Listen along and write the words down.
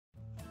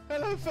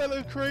Hello,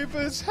 fellow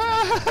creepers!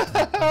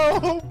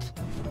 Help!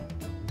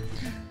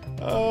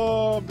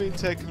 Oh, I'm being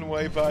taken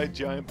away by a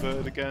giant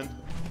bird again.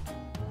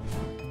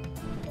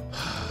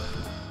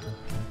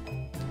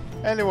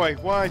 Anyway,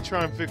 why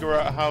try and figure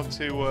out how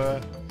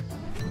to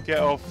get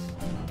off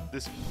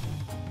this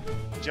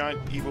giant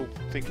evil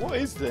thing? What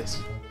is this?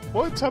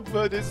 What type of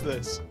bird is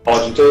this?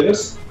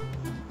 Argentinius?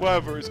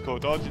 Whatever it's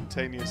called,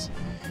 Argentinius.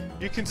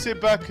 You can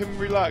sit back and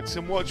relax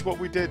and watch what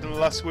we did in the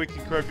last week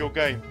in Crave Your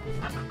Game.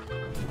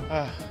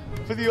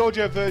 For the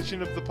audio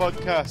version of the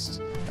podcast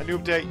and the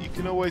update, you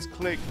can always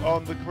click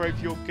on the Crave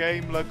Your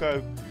Game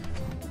logo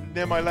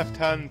near my left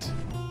hand.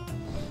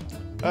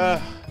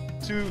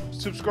 To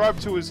subscribe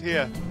to us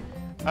here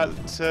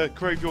at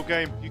Crave Your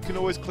Game, you can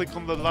always click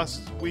on the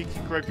last week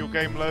in Crave Your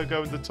Game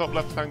logo in the top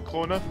left hand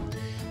corner.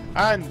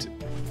 And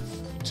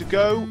to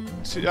go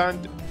to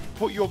and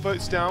put your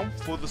votes down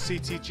for the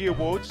CTG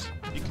Awards,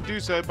 you can do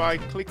so by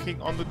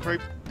clicking on the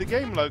Crave the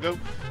Game logo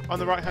on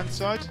the right hand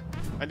side.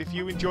 And if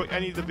you enjoy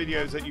any of the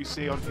videos that you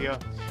see on here,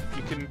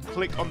 you can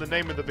click on the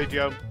name of the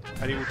video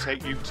and it will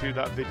take you to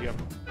that video.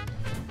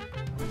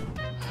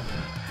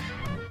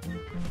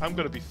 I'm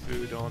gonna be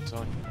food, aren't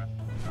I?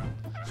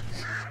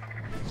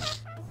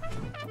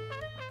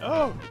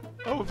 Oh,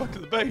 we're back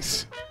at the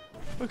base.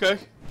 Okay.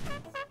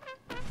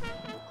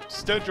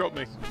 Just don't drop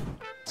me.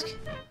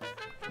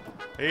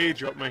 He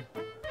dropped me.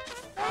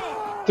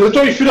 Did I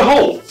drop you through the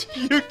hole?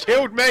 You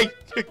killed me!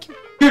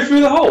 Go through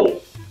the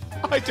hole?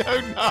 I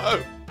don't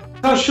know!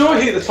 I'm sure I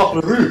hit the top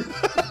of the roof.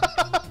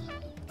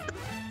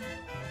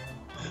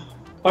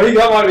 I think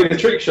that might be the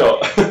trick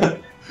shot.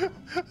 Seen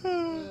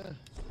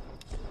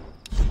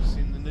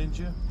the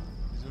ninja?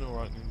 He's an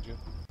alright ninja.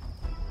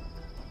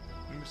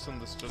 I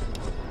misunderstood him.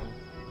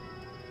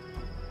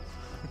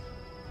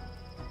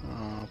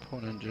 Oh,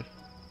 poor ninja.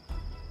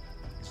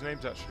 His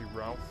name's actually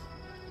Ralph.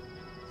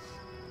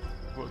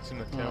 Works in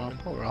Oh, accounting.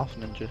 poor Ralph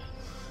ninja.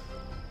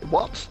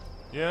 What?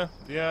 Yeah,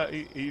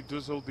 he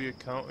does all the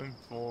accounting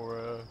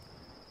for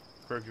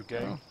Crave Your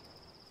Game. Oh.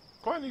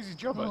 Quite an easy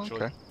job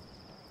actually. Okay.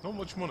 Not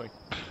much money.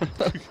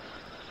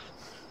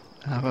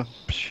 I'm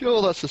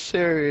sure that's a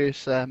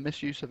serious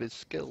misuse of his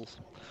skills.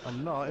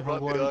 I'm not, if,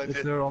 Right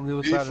if they're on the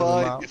other You're side of the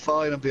fine, map. you're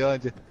fine, I'm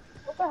behind you.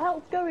 What the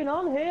hell's going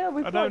on here?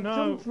 We've I don't know.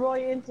 jumped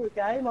right into a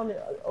game on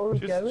it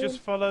already going. Just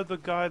follow the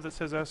guy that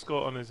says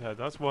escort on his head.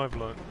 That's what I've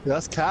learned.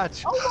 That's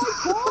catch. Oh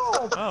my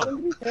god! Oh.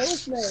 Somebody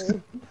killed me.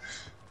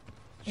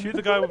 Shoot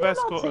the guy with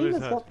escort on his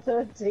Our team head. has got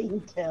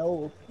 13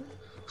 kills.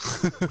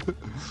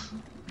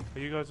 Are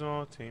you guys on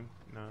our team?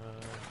 No.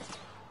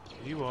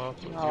 You are,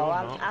 but Oh, you're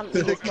I'm not. not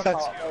my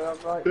partner, I'm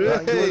right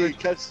there. Hey,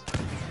 catch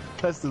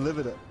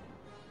delivered it.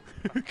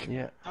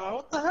 Yeah. Oh,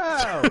 what the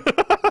hell?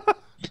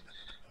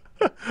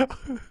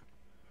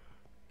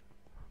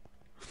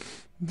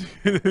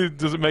 It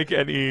doesn't make it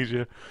any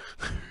easier.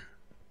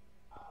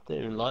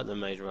 Didn't even like the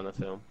Maze Runner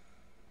film.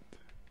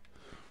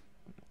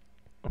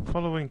 I'm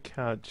following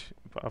Kaj,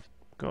 but I've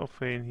got a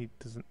feeling he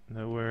doesn't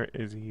know where it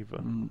is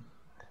either.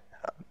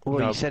 Well,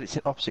 No. you said it's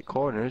in opposite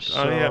corners,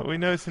 so... Oh yeah, we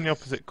know it's in the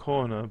opposite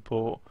corner,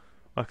 but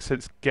like I said,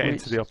 it's getting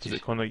to the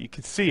opposite corner. You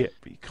can see it,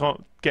 but you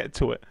can't get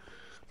to it.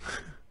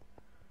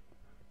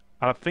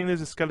 I think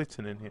there's a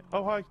skeleton in here.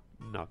 Oh hi.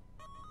 No.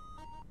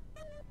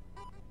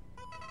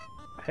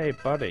 Hey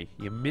buddy,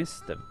 you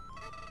missed them.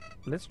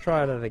 Let's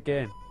try that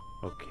again.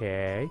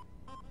 Okay.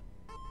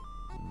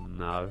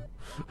 No.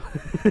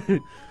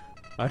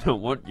 I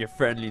don't want your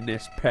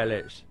friendliness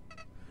pellets.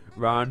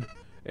 Run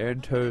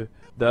into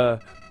the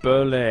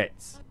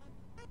bullets.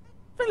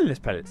 Friendliness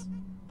pellets.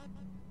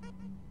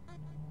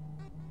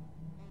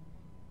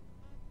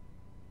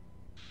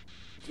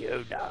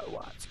 You know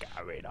what's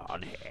going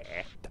on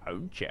here,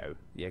 don't you?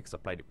 Yeah, because I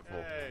played it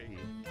before. Hey.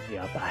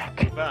 You're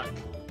back. Back.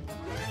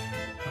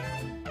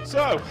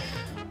 So,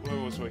 where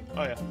was we?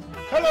 Oh yeah.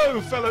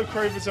 Hello, fellow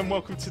Cravers, and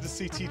welcome to the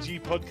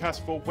CTG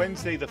podcast for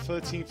Wednesday, the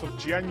 13th of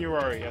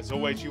January. As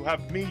always, you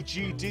have me,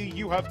 GD,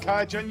 you have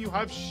Kaj, and you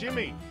have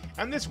Shimmy.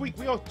 And this week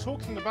we are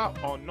talking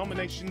about our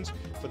nominations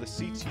for the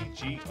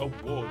CTG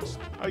Awards.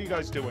 How are you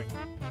guys doing?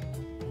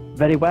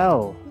 Very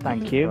well,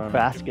 thank you for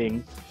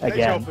asking Deja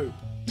again. vu.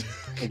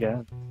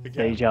 Again.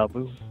 Again. Deja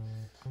vu.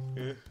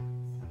 Yeah.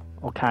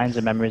 All kinds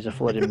of memories are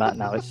flooding back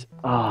now. It's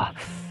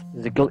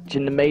there's a glitch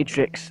in the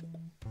matrix.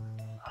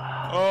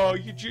 Oh,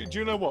 do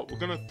you know what? We're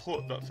gonna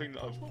put that thing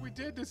that what we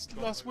did this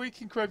last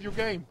week in Crave Your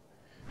Game.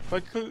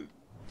 Like,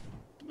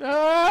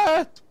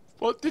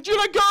 what? Did you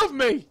let go of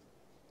me?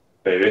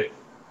 Baby.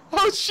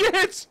 Oh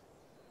shit!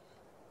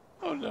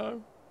 Oh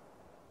no.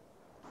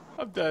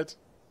 I'm dead.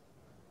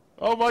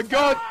 Oh my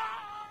god!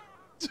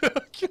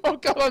 Oh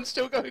god, I'm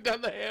still going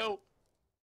down the hill.